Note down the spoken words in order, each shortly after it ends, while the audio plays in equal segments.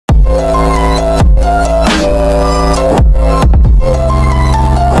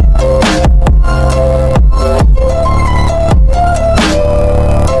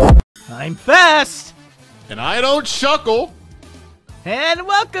Chuckle. And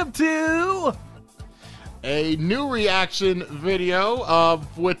welcome to A new reaction video of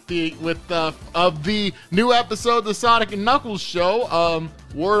the new episode of the Sonic and Knuckles show.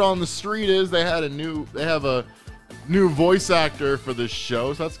 Word on the street is they have a new voice actor for this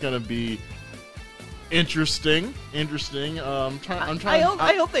show, so that's gonna be interesting. I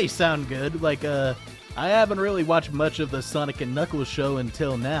hope they sound good. Like, I haven't really watched much of the Sonic and Knuckles show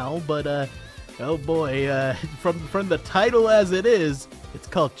until now, but oh boy, from the title as it is, it's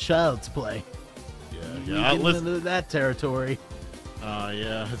called Child's Play. Yeah, getting into that territory.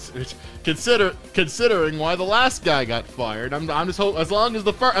 Yeah, it's considering why the last guy got fired. I'm just hope as long as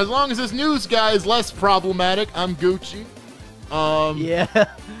this news guy is less problematic, I'm Gucci. Yeah.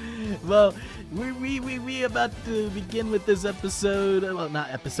 Well, we about to begin with this episode. Well,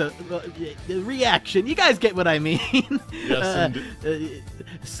 not episode. The reaction. You guys get what I mean. Yes.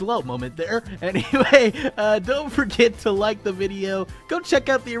 Slow moment there. Anyway, don't forget to like the video. Go check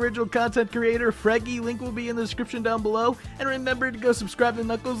out the original content creator, Freggy. Link will be in the description down below. And remember to go subscribe to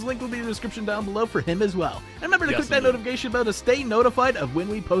Knuckles. Link will be in the description down below for him as well. And remember to click that notification bell to stay notified of when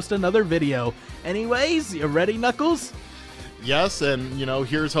we post another video. Anyways, you ready, Knuckles? Yes, and you know,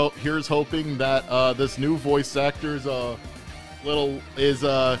 here's hoping that this new voice actor is as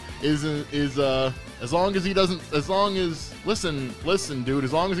long as he doesn't, listen, dude,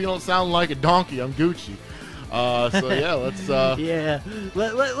 as long as he don't sound like a donkey, I'm Gucci. So yeah, let's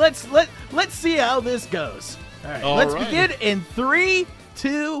see how this goes. All right, let's begin in 3,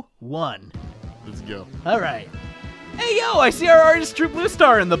 2, 1. Let's go. All right. Hey, yo, I see our artist True Blue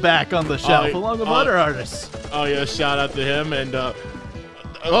Star in the back on the shelf, along with other artists. Oh, yeah, shout out to him, and,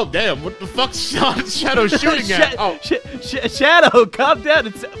 oh, damn, what the fuck's Shadow shooting at? Oh. Shadow, calm down,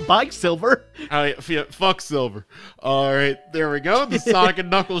 it's Mike Silver. Oh, yeah, fuck Silver. All right, there we go, the Sonic and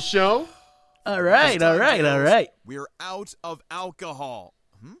Knuckles show. All right. We're out of alcohol.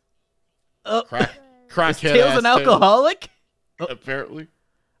 Crackhead Tails an alcoholic? Apparently.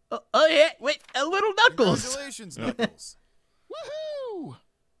 Oh, yeah, wait, a little Knuckles. Congratulations, Knuckles. Woohoo!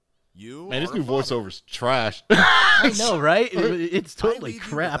 Man, this new voiceover's trash. I know, right? It's totally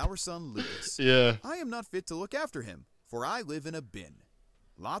crap. Our son Lucas. Yeah. I am not fit to look after him, for I live in a bin.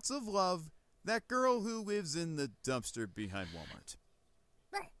 Lots of love. That girl who lives in the dumpster behind Walmart.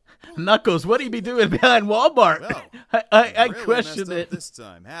 Knuckles, what do you be doing behind Walmart? Well, I really question it. This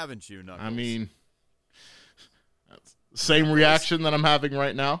time, haven't you, Knuckles? I mean, same reaction that I'm having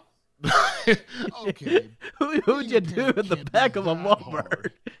right now. Okay. Who'd you do in the back of a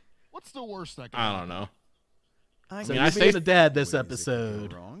Walmart? What's the worst that can I don't know. So you're being a dad this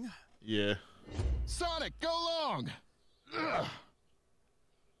episode. Yeah. Sonic, go long! Ugh.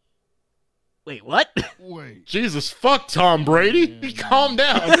 Wait, what? Wait. Jesus, fuck Tom Brady. Man. Calm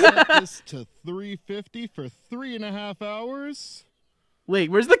down. Set this to 350 for 3.5 hours? Wait,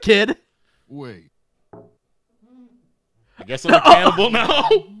 where's the kid? Wait. I guess I'm a cannibal now.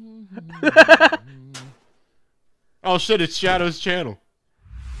 Oh shit, it's Shadow's channel.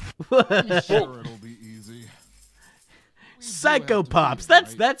 I'm sure it'll be easy. Psycho Pops.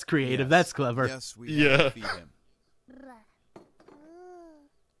 That's creative. Yes. That's clever. Yes, we have to feed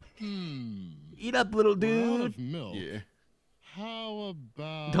him. Eat up, little We're out dude. of milk. Yeah. How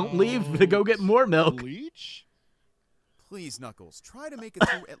about... Don't leave to go get more milk. Bleach? Please, Knuckles, try to make it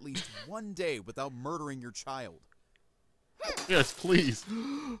through at least one day without murdering your child. Yes, please.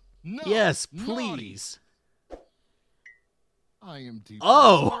 No, Yes, naughty. please. I am deeply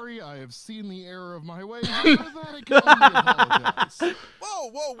Oh. sorry. I have seen the error of my ways. For that I can only apologize.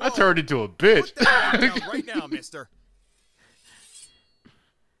 Whoa! I turned into a bitch. Put that down right now, mister.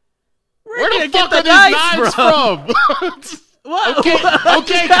 Where the get fuck are the these knives knives from? What?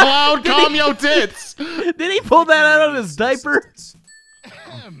 Okay, Cloud, calm your tits. Did he pull that out of his diaper?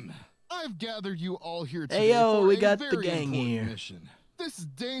 I've gathered you all here Hey, today yo, for we a got the very gang important here. mission. This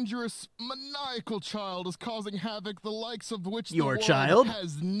dangerous, maniacal child is causing havoc the likes of which Your the world child?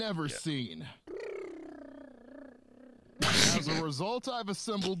 has never seen. As a result, I've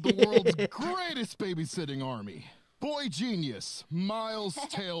assembled the world's greatest babysitting army. Boy genius, Miles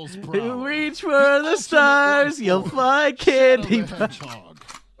Tails Proud. Reach for the stars, you'll find candy. Shadow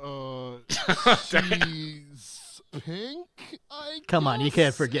the Hedgehog. She's pink, I Come on, you guess?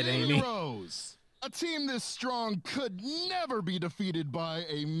 can't forget Amy. Rose. A team this strong could never be defeated by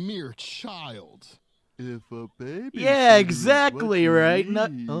a mere child. If a baby. Yeah, exactly right.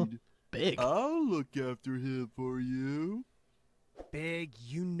 Big. I'll look after him for you. Big,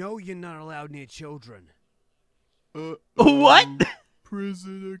 you know you're not allowed near children. What?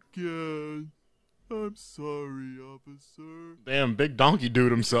 Prison again. I'm sorry, officer. Damn, big donkey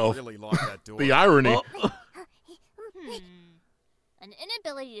dude himself. Really lock that door. The irony. An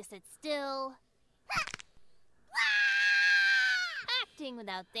inability to sit still. Acting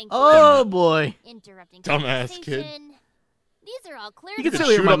without thinking. Oh boy. Interrupting Dumbass kid. conversation. These are all clear. You can could still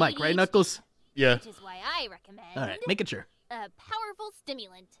hear shoot my up- mic, right, Knuckles? Yeah. Which is why I recommend All right, making sure. a powerful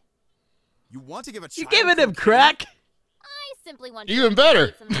stimulant. You want to give a You child giving him cocaine? crack? I simply want Even to better.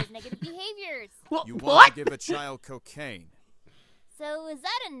 eliminate some of those negative behaviors. You want What? to give a child cocaine? So is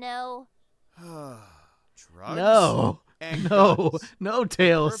that a no? Drugs? No. And No, guns. no,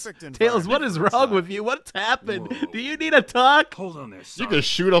 Tails. Perfect Tails, what environment is for a wrong child. with you? What's happened? Whoa. Do you need a talk? Hold on there, You son. could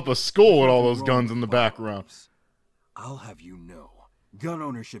shoot up a school with all those guns in the background. I'll have you know, gun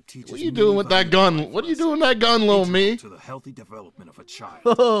ownership teaches. What are you doing with that gun? What are you doing with that gun, little me? To the healthy development of a child.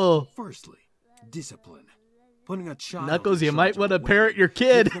 Oh, Firstly, discipline. Putting a child. Knuckles, in you might charge want of to a parent weapon your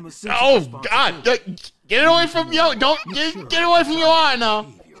kid. gives them a sense of Oh responsibility. God! Get away from yo! Don't get away from your eye now.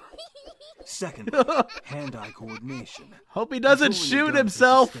 Behavior. Secondly, hand-eye coordination. Hope he doesn't Controlling shoot your gun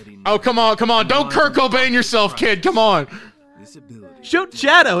himself. takes a steady Oh come on! Don't Kurt Cobain yourself, kid. Come on. This ability Shoot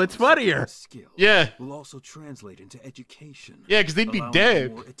Shadow, it's funnier. skill Yeah. will also translate into education. Yeah, 'cause they'd be allowing dead.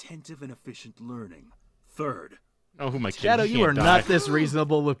 for more attentive and efficient learning. Third, Oh, who my kid? Shadow, He you are can't die. not this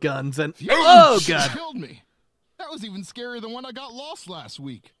reasonable with guns. And You oh god, killed me. That was even scarier than when I got lost last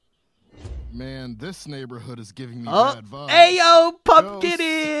week. Man, this neighborhood is giving me oh, bad vibes. Ayo, Pumpkin Ghosts,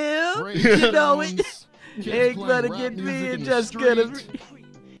 Hill. Gray You know it. tones, kids Ain't playing gonna rap get me music and in the just gonna. street.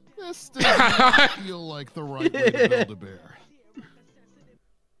 This doesn't feel like the right way to build a bear.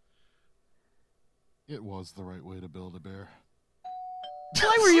 It was the right way to build a bear.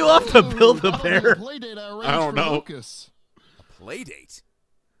 Why were you off to build a How about bear? playdate I I arranged don't for know. Lucas? Playdate?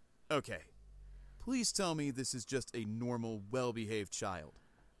 Okay. Please tell me this is just a normal, well-behaved child.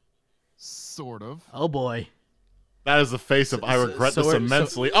 Sort of. Oh boy. That is the face of I regret this so-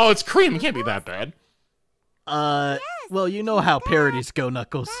 immensely. Oh, it's cream. It can't be that bad. Well, you know how parodies go,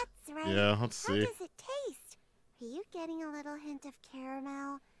 Knuckles. That's right. Yeah, let's How see. does it taste? Are you getting a little hint of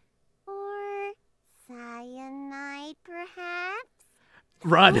caramel? Or cyanide, perhaps?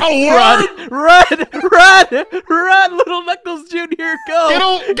 Run! Oh, Run, little Knuckles Jr.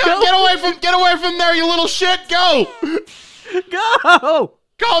 Go! Get away from there, you little shit! Go! Go!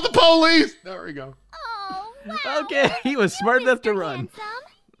 Call the police! There we go. Oh, wow. Okay, he was smart enough to Mr. run. Handsome,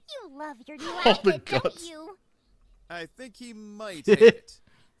 you love your new All the outfit, don't guts. you? I think he might hate it.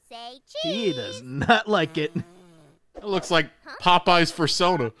 Say He cheese. does not like it. It looks like Popeye's for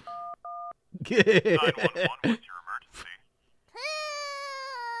soda.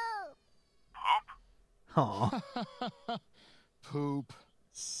 Aw. Poop.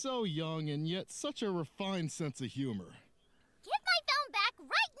 So young and yet such a refined sense of humor. Get my phone back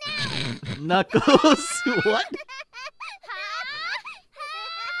right now. Knuckles, what?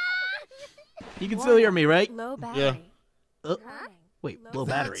 You can still hear me, right? Low battery. Yeah. Wait, low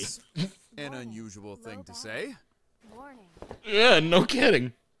battery. That's an unusual thing to say. Warning. Yeah, no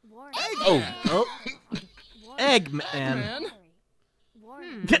kidding. Warning. Oh, Oh, Warning. Eggman. Man,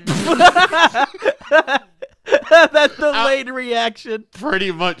 Warning. That delayed reaction.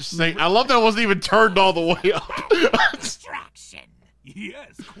 pretty much saying. I love that it wasn't even turned all the way up. Distraction!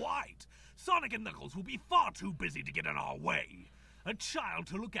 Yes, quite. Sonic and Knuckles will be far too busy to get in our way. A child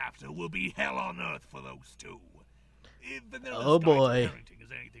to look after will be hell on earth for those two. If Vanilla's Oh, guide to boy. parenting is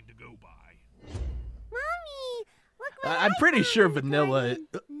anything to go by. Mommy, look what I'm I pretty found sure in the Vanilla. garden.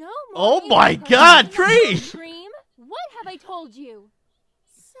 No Oh more my inappropriate God, language, Cream! Cream, what have I told you?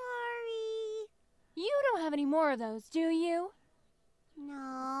 Sorry. You don't have any more of those, do you?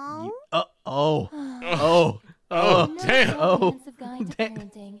 No. Oh. Oh, No damn. Oh. comprehensive guide to Damn.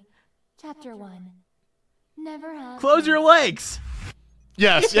 parenting. Chapter 1. Never have. Close your legs.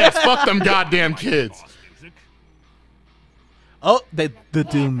 Yes, fuck them goddamn kids. Boss music. Oh, the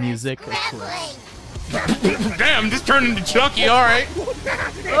Doom music, of course. Damn, this turned into Chucky, alright.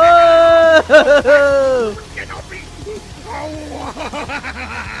 Oh!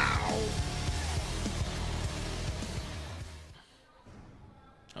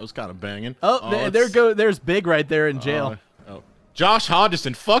 That was kind of banging. There's Big right there in jail. Josh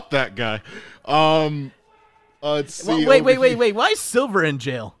Hodgeson, fuck that guy. Let's see. Wait, over here. wait. Why is Silver in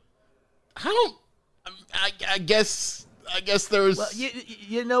jail? I guess there's. Well,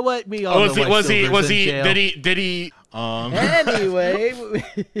 you know what? We all know why was Silver's in he? jail. Did he? Anyway,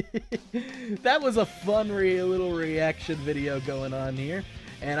 that was a fun little reaction video going on here.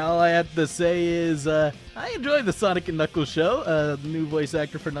 And all I have to say is I enjoyed the Sonic and Knuckles show. The new voice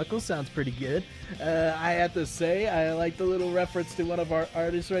actor for Knuckles sounds pretty good. I have to say I like the little reference to one of our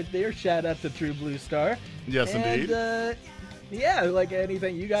artists right there. Shout out to True Blue Star. Yes, and, indeed. Yeah, like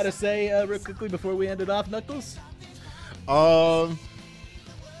anything you got to say real quickly before we end it off, Knuckles? I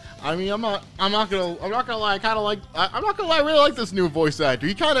mean, I'm not gonna lie. I'm not gonna lie. I really like this new voice actor.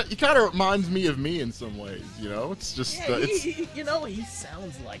 He kind of reminds me of me in some ways. You know, it's just, he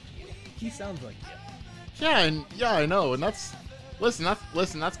sounds like you. He sounds like you. Yeah, I know, and that's kind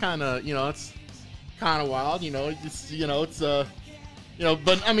of, it's kind of wild.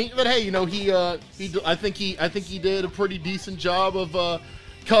 But I mean, hey, I think he did a pretty decent job of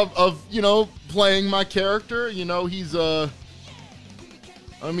playing my character. He's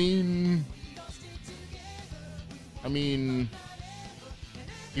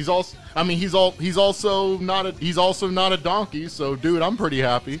he's also not a donkey, so dude, I'm pretty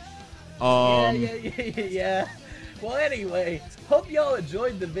happy. Yeah. Well, anyway, hope y'all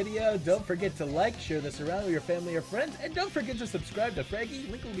enjoyed the video. Don't forget to like, share this around with your family or friends, and don't forget to subscribe to Fraggy.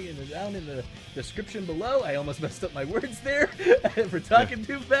 Link will be down in the description below. I almost messed up my words there for talking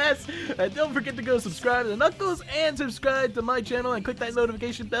too fast. Don't forget to go subscribe to the Knuckles and subscribe to my channel and click that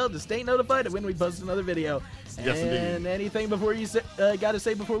notification bell to stay notified of when we post another video. Yes, and indeed. anything before you gotta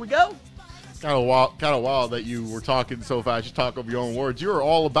say before we go? Kind of wild that you were talking so fast. You talk over your own words. You were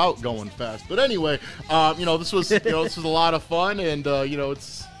all about going fast. But anyway, this was this was a lot of fun, and I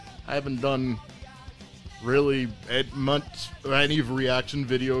haven't done really any reaction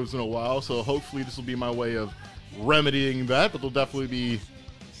videos in a while, so hopefully this will be my way of remedying that. But there'll definitely be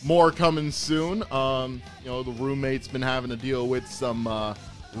more coming soon. The roommate's been having to deal with some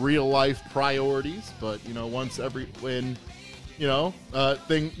real life priorities, but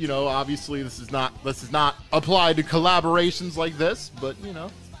obviously this is not applied to collaborations like this, but you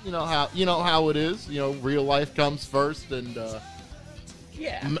know how it is. Real life comes first, and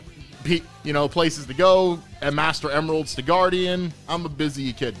places to go, and Master Emeralds to Guardian. I'm a busy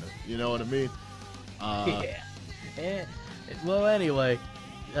echidna, you know what I mean? Well, anyway,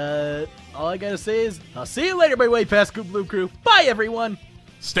 all I gotta say is I'll see you later, by way past Blue Crew. Bye, everyone.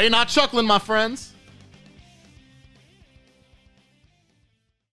 Stay not chuckling, my friends.